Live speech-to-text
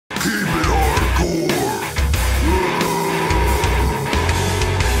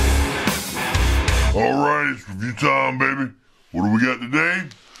It's review time, baby. What do we got today?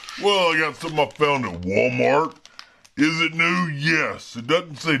 Well, I got something I found at Walmart. Is it new? Yes. It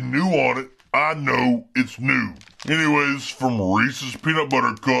doesn't say new on it. I know it's new. Anyways, from Reese's Peanut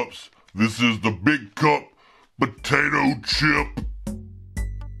Butter Cups, this is the Big Cup Potato Chip.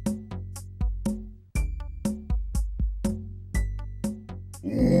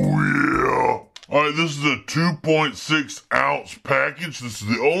 Oh, yeah. Alright, this is a 2.6 ounce package. This is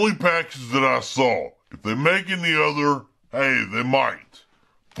the only package that I saw. If they make any other, hey, they might.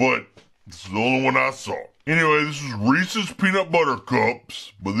 But this is the only one I saw. Anyway, this is Reese's Peanut Butter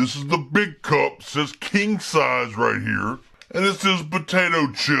Cups, but this is the big cup. It says king size right here. And it says potato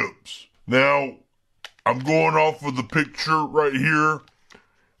chips. Now, I'm going off of the picture right here.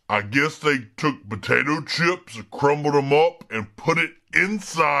 I guess they took potato chips and crumbled them up and put it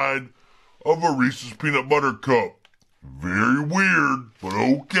inside of a Reese's Peanut Butter Cup. Very weird, but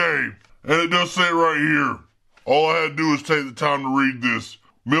okay. And it does say it right here. All I had to do is take the time to read this.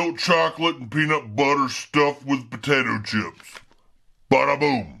 Milk chocolate and peanut butter stuffed with potato chips. Bada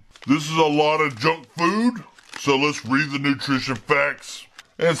boom. This is a lot of junk food, so let's read the nutrition facts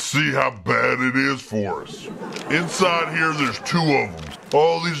and see how bad it is for us. Inside here, there's 2 of them.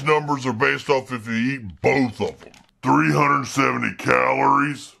 All these numbers are based off if you eat both of them. 370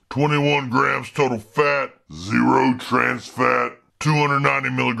 calories, 21 grams total fat, 0 trans fat, 290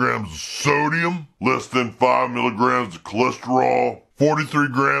 milligrams of sodium, less than 5 milligrams of cholesterol, 43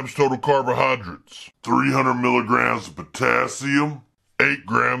 grams total carbohydrates, 300 milligrams of potassium, 8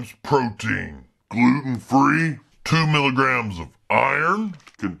 grams protein, gluten-free, 2 milligrams of iron,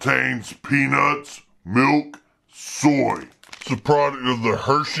 contains peanuts, milk, soy. It's a product of the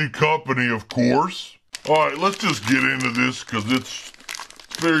Hershey Company, of course. Alright, let's just get into this because it's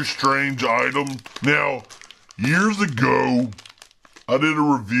a very strange item. Now, years ago, I did a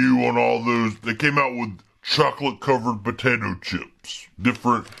review on all those. They came out with chocolate-covered potato chips.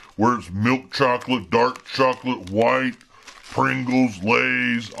 Different, where it's milk chocolate, dark chocolate, white, Pringles,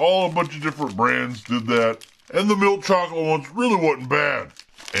 Lay's, all a bunch of different brands did that. And the milk chocolate ones really wasn't bad.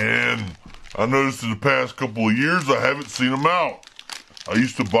 And I noticed in the past couple of years, I haven't seen them out. I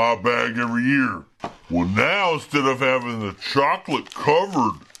used to buy a bag every year. Well, now, instead of having the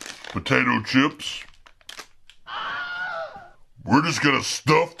chocolate-covered potato chips, we're just going to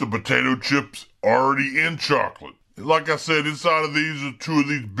stuff the potato chips already in chocolate. Like I said, inside of these are 2 of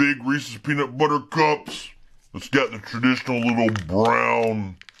these big Reese's Peanut Butter Cups. It's got the traditional little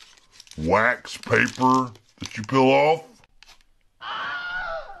brown wax paper that you peel off.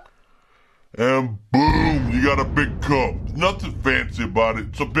 And boom, you got a big cup. Nothing fancy about it.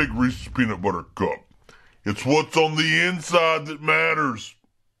 It's a big Reese's Peanut Butter Cup. It's what's on the inside that matters.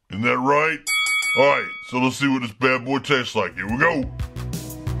 Isn't that right? Alright, so let's see what this bad boy tastes like. Here we go.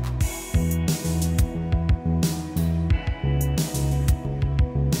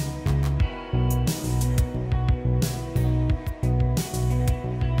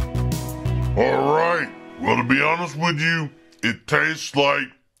 Alright, well, to be honest with you, it tastes like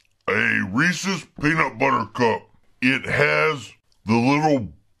a Reese's Peanut Butter Cup. It has the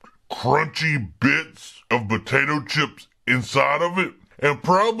little crunchy bits of potato chips inside of it. And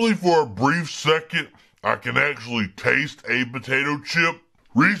probably for a brief second, I can actually taste a potato chip.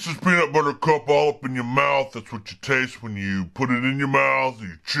 Reese's Peanut Butter Cup all up in your mouth. That's what you taste when you put it in your mouth.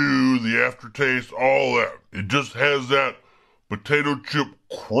 You chew, the aftertaste, all that. It just has that potato chip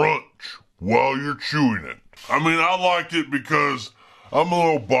crunch while you're chewing it. I mean, I liked it because I'm a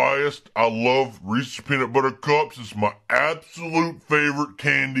little biased. I love Reese's Peanut Butter Cups. It's my absolute favorite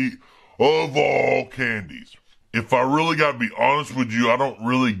candy of all candies. If I really gotta be honest with you, I don't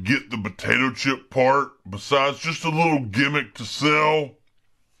really get the potato chip part, besides just a little gimmick to sell.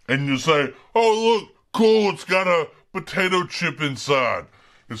 And you say, oh look, cool, it's got a potato chip inside.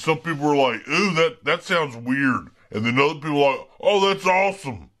 And some people are like, ooh, that sounds weird. And then other people are like, oh, that's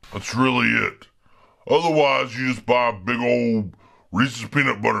awesome. That's really it. Otherwise, you just buy a big old Reese's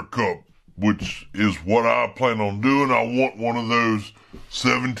Peanut Butter Cup, which is what I plan on doing. I want one of those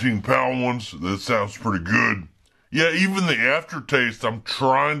 17-pound ones. That sounds pretty good. Yeah, even the aftertaste, I'm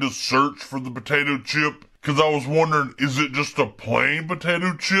trying to search for the potato chip because I was wondering, is it just a plain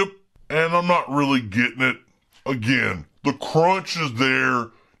potato chip? And I'm not really getting it. Again, the crunch is there.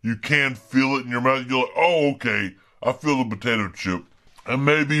 You can feel it in your mouth. You're like, oh, okay, I feel the potato chip. And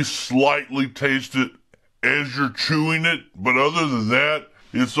maybe slightly taste it as you're chewing it. But other than that,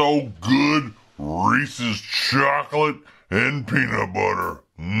 it's all good Reese's chocolate and peanut butter.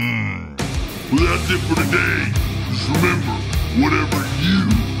 Well, that's it for today. Just remember, whatever you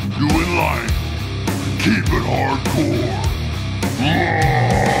do in life, keep it hardcore.